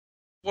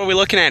What are we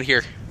looking at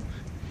here?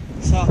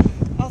 So,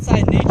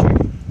 outside nature,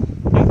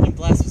 I've been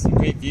blessed with some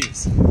great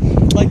views.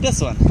 Like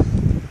this one.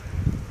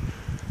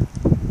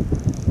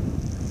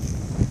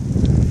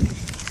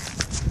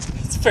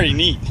 It's pretty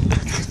neat.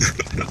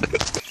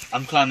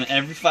 I'm climbing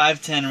every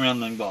 5'10"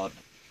 around Lingbald.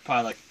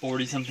 Probably like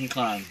 40 something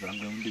climbs, but I'm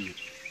gonna do it.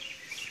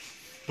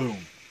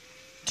 Boom.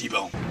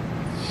 T-bone.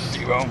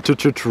 T-bone.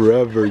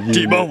 Trevor, you.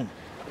 T-bone.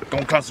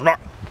 Gonna climb some rock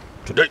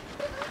today.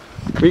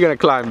 We're gonna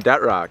climb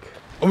that rock.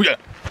 Oh yeah.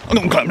 I'm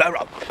gonna climb that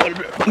rock.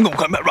 I'm gonna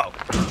climb that rock.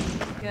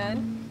 Good.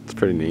 It's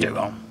pretty neat.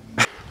 T-bone.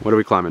 What are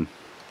we climbing?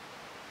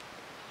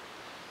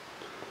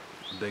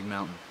 Big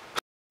mountain.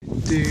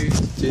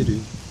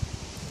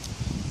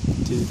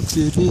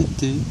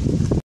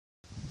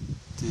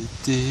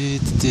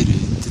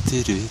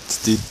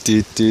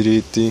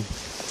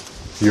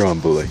 You're on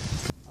bully.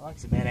 That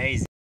looks a bit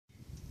easy.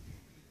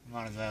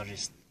 Might as well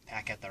just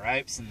pack up the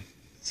ropes and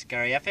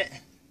scurry up it.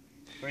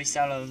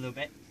 Freestyle a little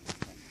bit.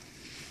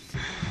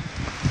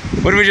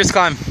 What did we just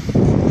climb?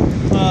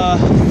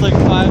 It's like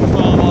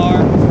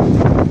 512R,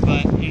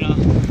 but you know,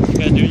 you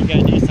gotta do what you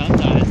gotta do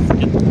sometimes to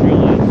get the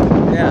thrill out.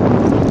 Yeah.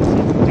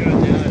 Do it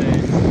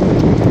nowadays.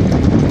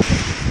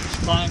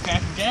 Flying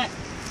Cracker Jack.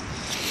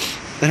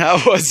 How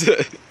was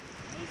it? It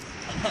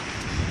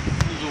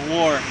was a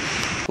war.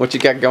 What you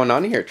got going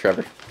on here,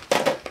 Trevor?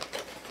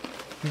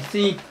 You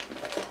see,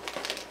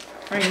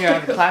 right here I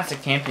have a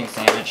classic camping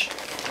sandwich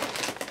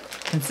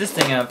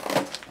consisting of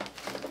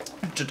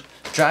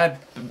dried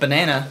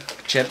banana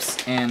chips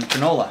and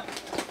granola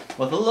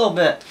with a little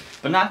bit,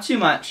 but not too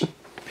much,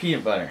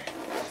 peanut butter.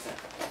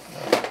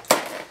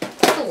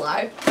 That's a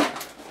lie.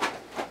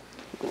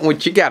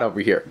 What you got over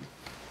here?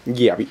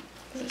 Yeah.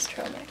 This is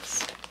trail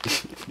mix.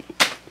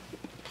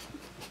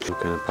 What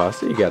kind of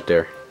pasta you got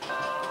there?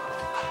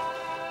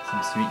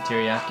 Some sweet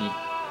teriyaki.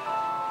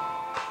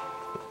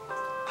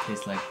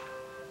 Tastes like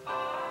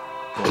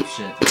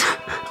bullshit.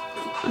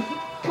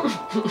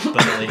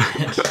 But really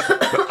good.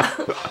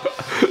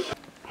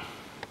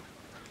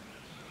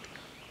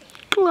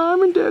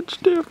 Climbing that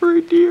stuff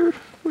right there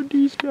with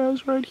these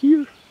guys right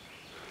here.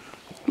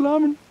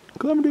 Climbing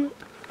it.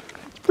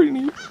 It's pretty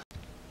neat.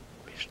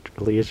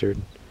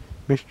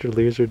 Mr.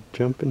 Lizard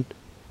jumping.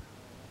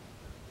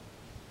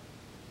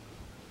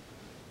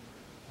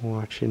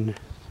 Watching.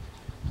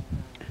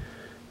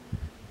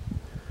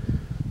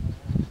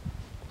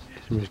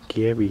 There's Miss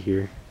Gabby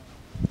here.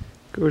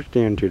 Goes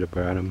down to the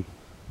bottom.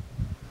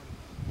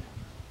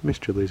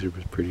 Mr. Lizard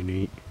was pretty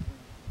neat.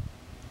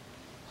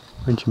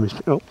 Aren't you,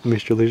 Mr. Oh,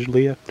 Mr. Lizard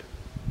left.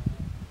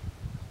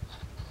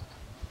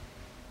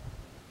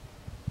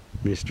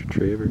 Mr.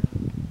 Trevor.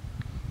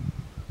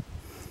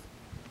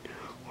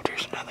 Oh,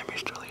 there's another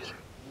Mr. Lizard.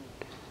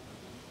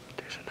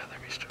 There's another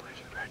Mr.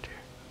 Lizard right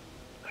there.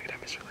 Look at that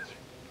Mr. Lizard.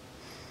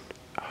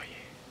 Oh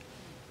yeah.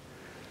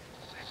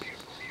 That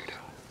beautiful view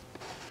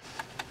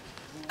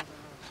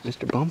though.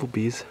 Mr.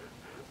 Bumblebee's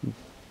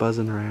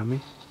buzzing around me.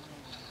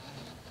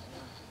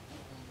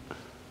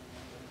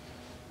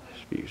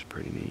 This view's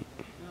pretty neat.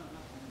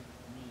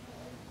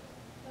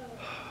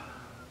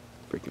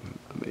 Freaking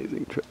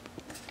amazing trip.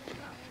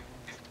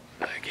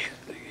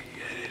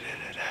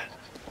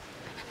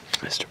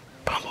 Mr.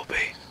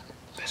 Bumblebee.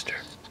 Mr.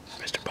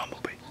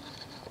 Bumblebee.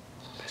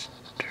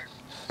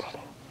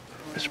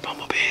 Mr.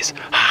 Bumblebees.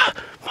 Ah!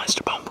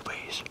 Mr.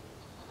 Bumblebees.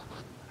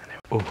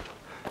 Oh,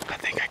 I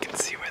think I can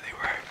see where they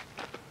were.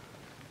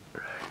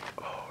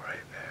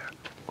 Right there.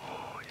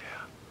 Oh,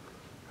 yeah.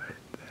 Right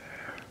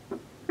there.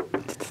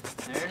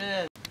 There it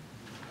is.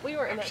 We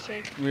were in that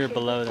shape. We were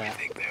below I that.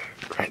 think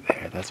they're right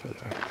there. That's where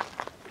they are.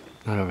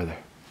 Not over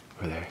there.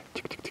 Over there.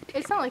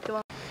 It's not like the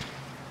one.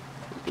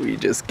 We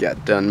just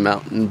got done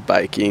mountain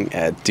biking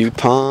at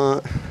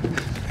DuPont,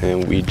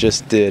 and we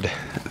just did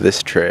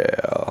this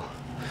trail.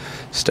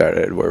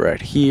 We're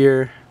right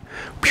here.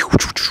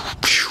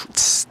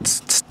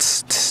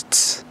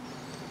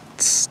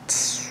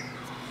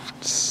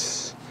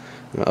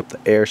 Up the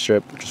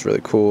airstrip, which is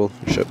really cool.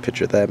 I'll show a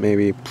picture of that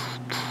maybe.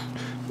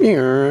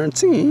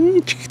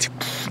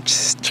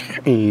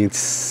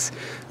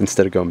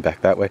 Instead of going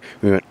back that way,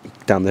 we went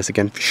down this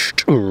again.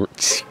 And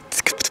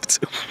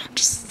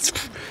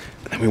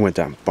then we went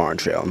down Barn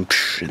Trail and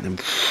then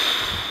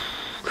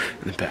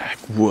back.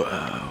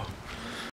 Whoa.